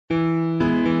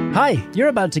Hi, you're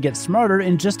about to get smarter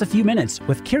in just a few minutes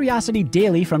with Curiosity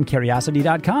Daily from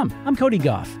Curiosity.com. I'm Cody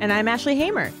Goff. And I'm Ashley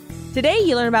Hamer. Today,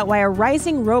 you learn about why a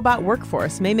rising robot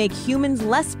workforce may make humans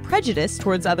less prejudiced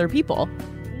towards other people,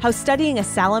 how studying a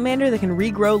salamander that can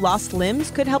regrow lost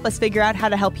limbs could help us figure out how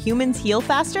to help humans heal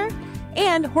faster,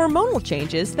 and hormonal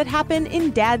changes that happen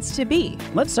in dads-to-be.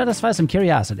 Let's satisfy some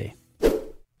curiosity.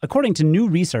 According to new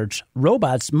research,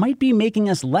 robots might be making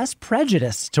us less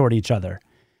prejudiced toward each other.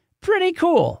 Pretty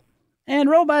cool. And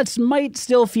robots might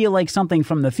still feel like something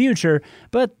from the future,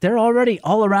 but they're already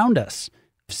all around us.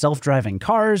 Self-driving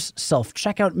cars,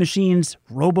 self-checkout machines,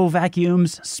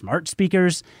 robo-vacuums, smart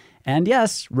speakers, and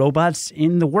yes, robots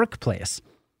in the workplace.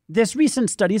 This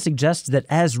recent study suggests that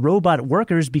as robot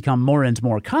workers become more and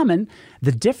more common,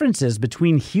 the differences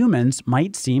between humans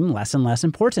might seem less and less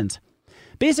important.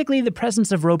 Basically, the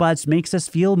presence of robots makes us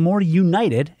feel more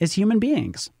united as human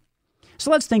beings. So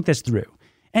let's think this through.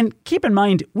 And keep in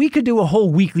mind, we could do a whole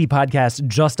weekly podcast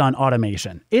just on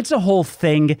automation. It's a whole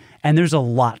thing, and there's a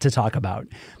lot to talk about.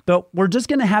 But we're just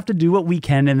going to have to do what we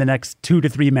can in the next 2 to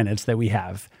 3 minutes that we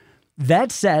have.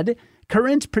 That said,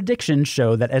 current predictions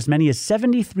show that as many as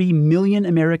 73 million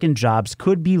American jobs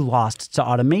could be lost to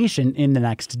automation in the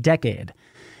next decade.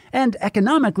 And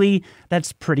economically,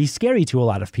 that's pretty scary to a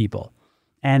lot of people.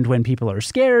 And when people are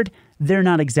scared, they're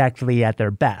not exactly at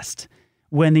their best.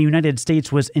 When the United States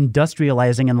was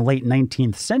industrializing in the late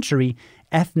 19th century,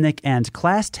 ethnic and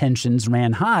class tensions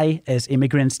ran high as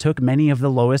immigrants took many of the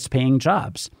lowest paying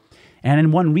jobs. And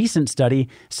in one recent study,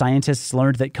 scientists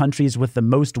learned that countries with the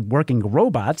most working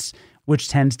robots, which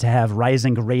tend to have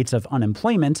rising rates of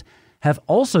unemployment, have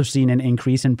also seen an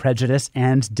increase in prejudice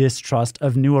and distrust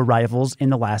of new arrivals in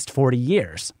the last 40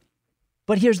 years.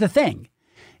 But here's the thing.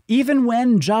 Even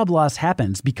when job loss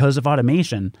happens because of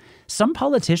automation, some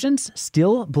politicians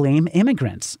still blame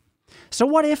immigrants. So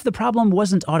what if the problem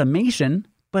wasn't automation,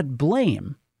 but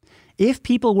blame? If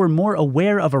people were more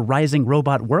aware of a rising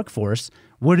robot workforce,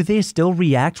 would they still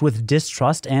react with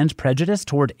distrust and prejudice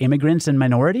toward immigrants and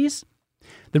minorities?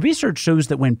 The research shows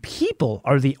that when people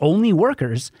are the only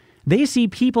workers, they see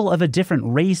people of a different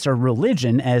race or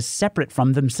religion as separate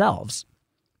from themselves.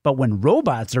 But when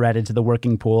robots are added to the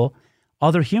working pool,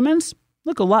 other humans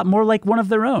look a lot more like one of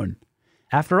their own.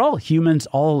 After all, humans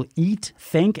all eat,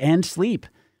 think, and sleep.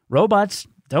 Robots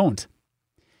don't.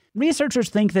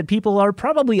 Researchers think that people are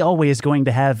probably always going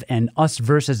to have an us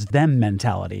versus them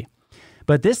mentality.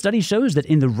 But this study shows that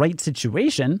in the right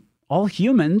situation, all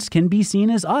humans can be seen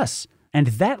as us. And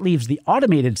that leaves the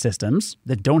automated systems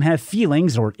that don't have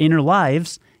feelings or inner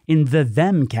lives in the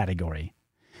them category.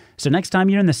 So next time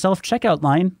you're in the self-checkout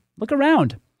line, look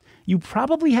around. You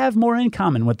probably have more in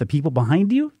common with the people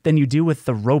behind you than you do with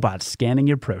the robots scanning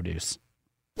your produce.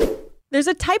 There's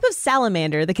a type of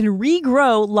salamander that can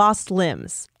regrow lost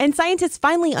limbs, and scientists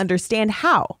finally understand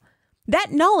how.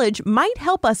 That knowledge might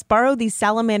help us borrow these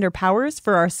salamander powers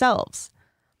for ourselves.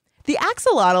 The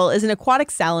axolotl is an aquatic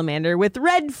salamander with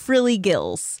red frilly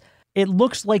gills. It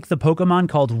looks like the Pokemon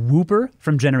called Wooper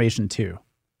from Generation 2.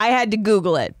 I had to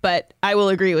Google it, but I will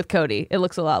agree with Cody. It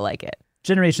looks a lot like it.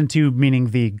 Generation 2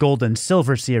 meaning the Gold and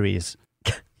Silver series.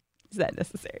 Is that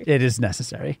necessary? It is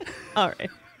necessary. All right.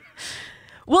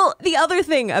 Well, the other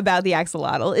thing about the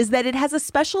axolotl is that it has a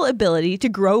special ability to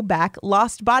grow back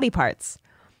lost body parts.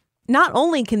 Not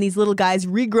only can these little guys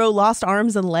regrow lost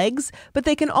arms and legs, but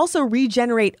they can also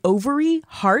regenerate ovary,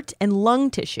 heart, and lung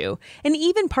tissue, and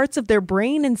even parts of their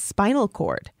brain and spinal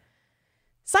cord.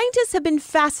 Scientists have been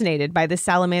fascinated by the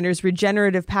salamander's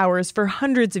regenerative powers for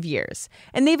hundreds of years,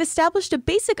 and they've established a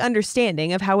basic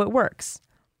understanding of how it works.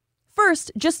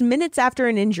 First, just minutes after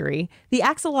an injury, the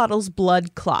axolotl's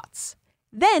blood clots.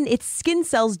 Then its skin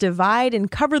cells divide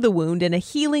and cover the wound in a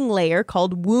healing layer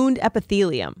called wound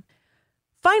epithelium.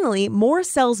 Finally, more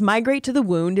cells migrate to the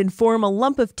wound and form a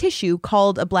lump of tissue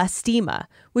called a blastema,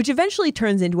 which eventually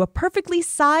turns into a perfectly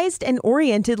sized and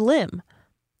oriented limb.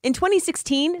 In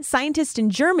 2016, scientists in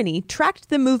Germany tracked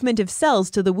the movement of cells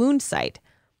to the wound site.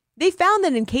 They found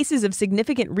that in cases of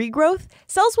significant regrowth,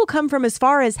 cells will come from as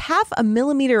far as 0.5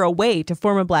 millimeter away to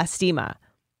form a blastema.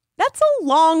 That's a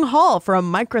long haul for a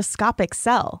microscopic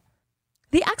cell.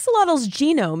 The axolotl's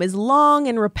genome is long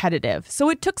and repetitive,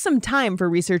 so it took some time for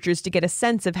researchers to get a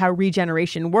sense of how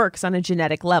regeneration works on a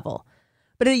genetic level.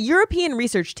 But a European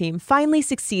research team finally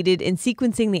succeeded in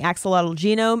sequencing the axolotl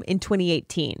genome in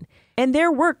 2018, and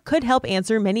their work could help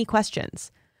answer many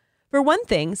questions. For one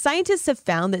thing, scientists have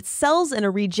found that cells in a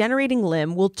regenerating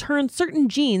limb will turn certain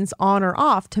genes on or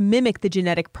off to mimic the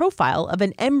genetic profile of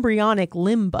an embryonic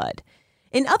limb bud.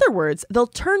 In other words, they'll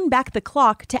turn back the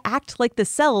clock to act like the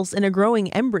cells in a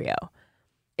growing embryo.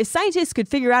 If scientists could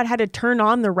figure out how to turn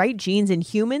on the right genes in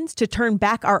humans to turn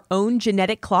back our own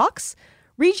genetic clocks,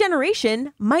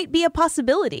 regeneration might be a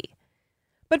possibility.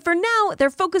 But for now, they're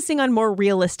focusing on more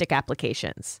realistic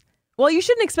applications. While you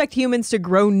shouldn't expect humans to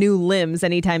grow new limbs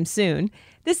anytime soon,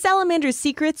 this salamander's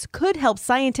secrets could help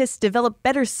scientists develop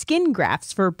better skin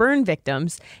grafts for burn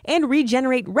victims and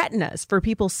regenerate retinas for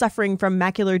people suffering from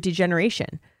macular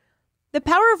degeneration. The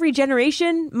power of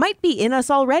regeneration might be in us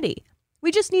already.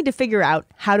 We just need to figure out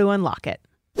how to unlock it.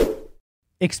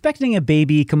 Expecting a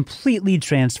baby completely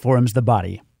transforms the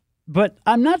body. But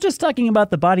I'm not just talking about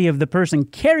the body of the person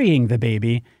carrying the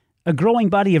baby. A growing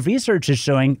body of research is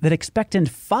showing that expectant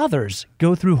fathers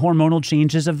go through hormonal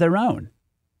changes of their own.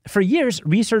 For years,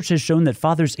 research has shown that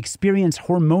fathers experience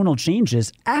hormonal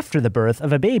changes after the birth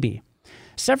of a baby.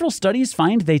 Several studies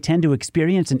find they tend to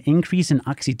experience an increase in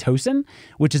oxytocin,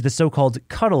 which is the so-called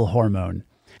cuddle hormone.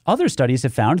 Other studies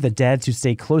have found that dads who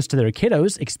stay close to their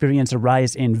kiddos experience a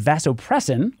rise in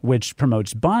vasopressin, which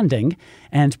promotes bonding,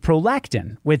 and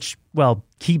prolactin, which,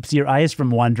 keeps your eyes from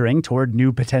wandering toward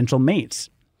new potential mates.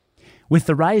 With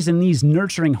the rise in these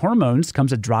nurturing hormones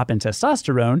comes a drop in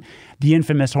testosterone, the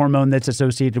infamous hormone that's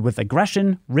associated with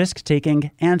aggression,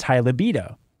 risk-taking, and high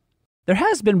libido. There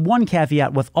has been one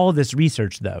caveat with all this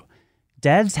research, though.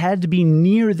 Dads had to be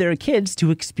near their kids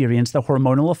to experience the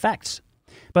hormonal effects.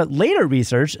 But later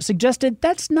research suggested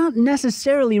that's not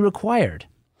necessarily required.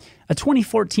 A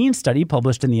 2014 study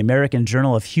published in the American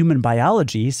Journal of Human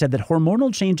Biology said that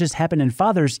hormonal changes happen in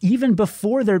fathers even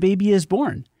before their baby is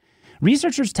born.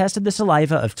 Researchers tested the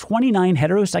saliva of 29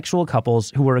 heterosexual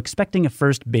couples who were expecting a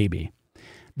first baby.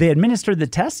 They administered the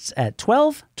tests at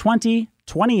 12, 20,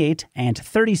 28, and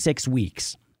 36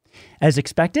 weeks. As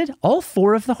expected, all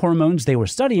 4 of the hormones they were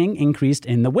studying increased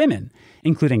in the women,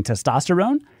 including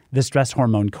testosterone, the stress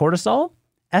hormone cortisol,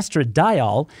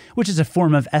 estradiol, which is a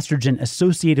form of estrogen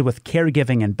associated with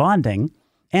caregiving and bonding,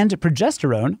 and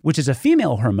progesterone, which is a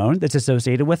female hormone that's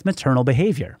associated with maternal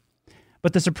behavior.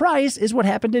 But the surprise is what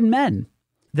happened in men.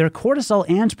 Their cortisol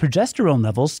and progesterone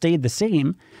levels stayed the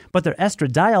same, but their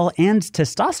estradiol and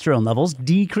testosterone levels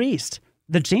decreased.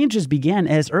 The changes began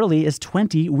as early as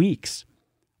 20 weeks.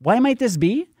 Why might this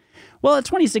be? Well, a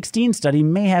 2016 study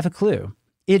may have a clue.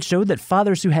 It showed that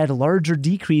fathers who had larger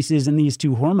decreases in these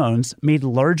 2 hormones made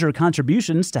larger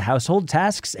contributions to household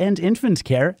tasks and infant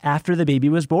care after the baby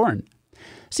was born.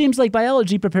 Seems like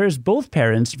biology prepares both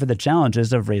parents for the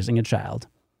challenges of raising a child.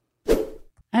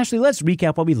 Ashley, let's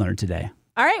recap what we learned today.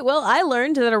 All right, well, I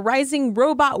learned that a rising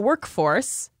robot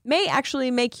workforce may actually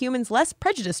make humans less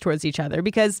prejudiced towards each other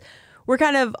because we're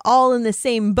kind of all in the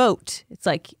same boat. It's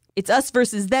like it's us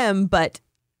versus them, but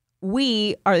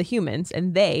we are the humans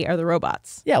and they are the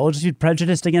robots. Yeah, we'll just be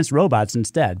prejudiced against robots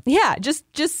instead. Yeah, just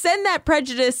send that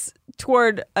prejudice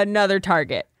toward another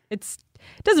target. It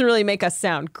doesn't really make us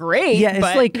sound great. Yeah,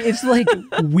 it's like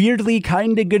weirdly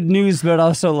kind of good news, but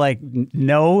also like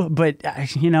no, but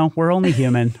we're only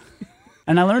human.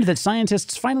 And I learned that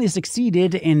scientists finally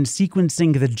succeeded in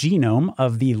sequencing the genome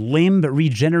of the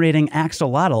limb-regenerating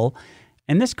axolotl,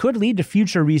 and this could lead to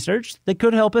future research that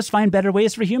could help us find better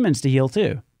ways for humans to heal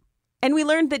too. And we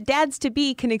learned that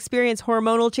dads-to-be can experience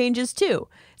hormonal changes too,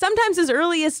 sometimes as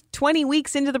early as 20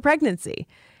 weeks into the pregnancy.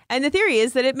 And the theory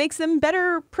is that it makes them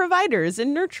better providers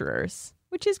and nurturers,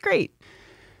 which is great.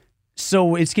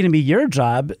 So it's going to be your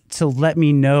job to let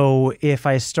me know if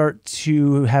I start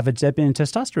to have a dip in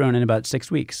testosterone in about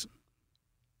 6 weeks.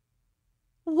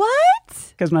 What?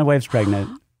 Because my wife's pregnant.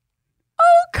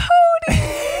 Oh, Cody!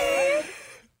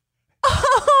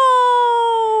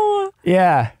 Oh!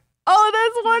 Yeah. Oh,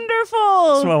 that's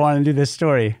wonderful. That's why I want to do this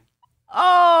story.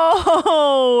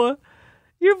 Oh!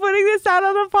 You're putting this out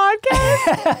on the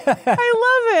podcast?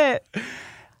 I love it.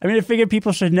 I mean, I figured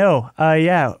people should know.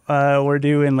 We're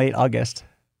due in late August.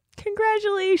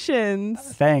 Congratulations.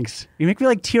 Thanks. You make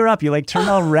me tear up. You turn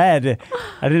all red.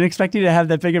 I didn't expect you to have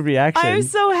that big of a reaction. I'm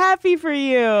so happy for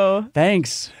you.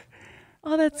 Thanks.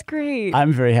 Oh, that's great.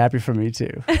 I'm very happy for me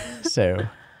too. So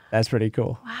that's pretty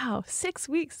cool. Wow. 6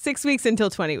 weeks. 6 weeks until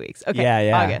 20 weeks. Okay.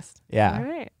 Yeah. August. Yeah.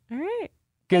 All right.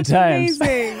 Good times.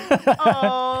 Amazing.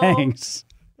 Oh, thanks.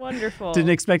 Wonderful.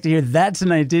 Didn't expect to hear that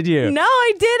tonight, did you? No,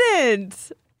 I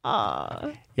didn't.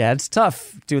 Aw. Yeah, it's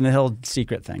tough doing the whole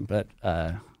secret thing, but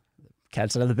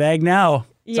cat's out of the bag now.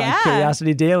 It's on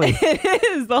Curiosity Daily. It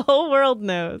is. The whole world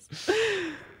knows.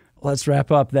 Let's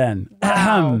wrap up then.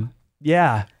 Wow.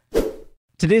 Yeah.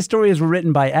 Today's stories were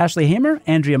written by Ashley Hamer,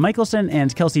 Andrea Michelson,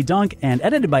 and Kelsey Donk, and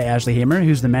edited by Ashley Hamer,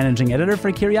 who's the managing editor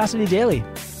for Curiosity Daily.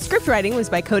 Script writing was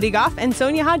by Cody Goff and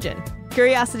Sonia Hodgen.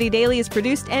 Curiosity Daily is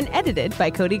produced and edited by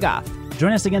Cody Goff.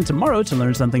 Join us again tomorrow to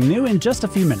learn something new in just a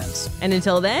few minutes. And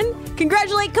until then,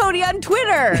 congratulate Cody on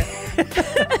Twitter!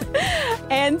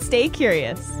 And stay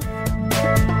curious.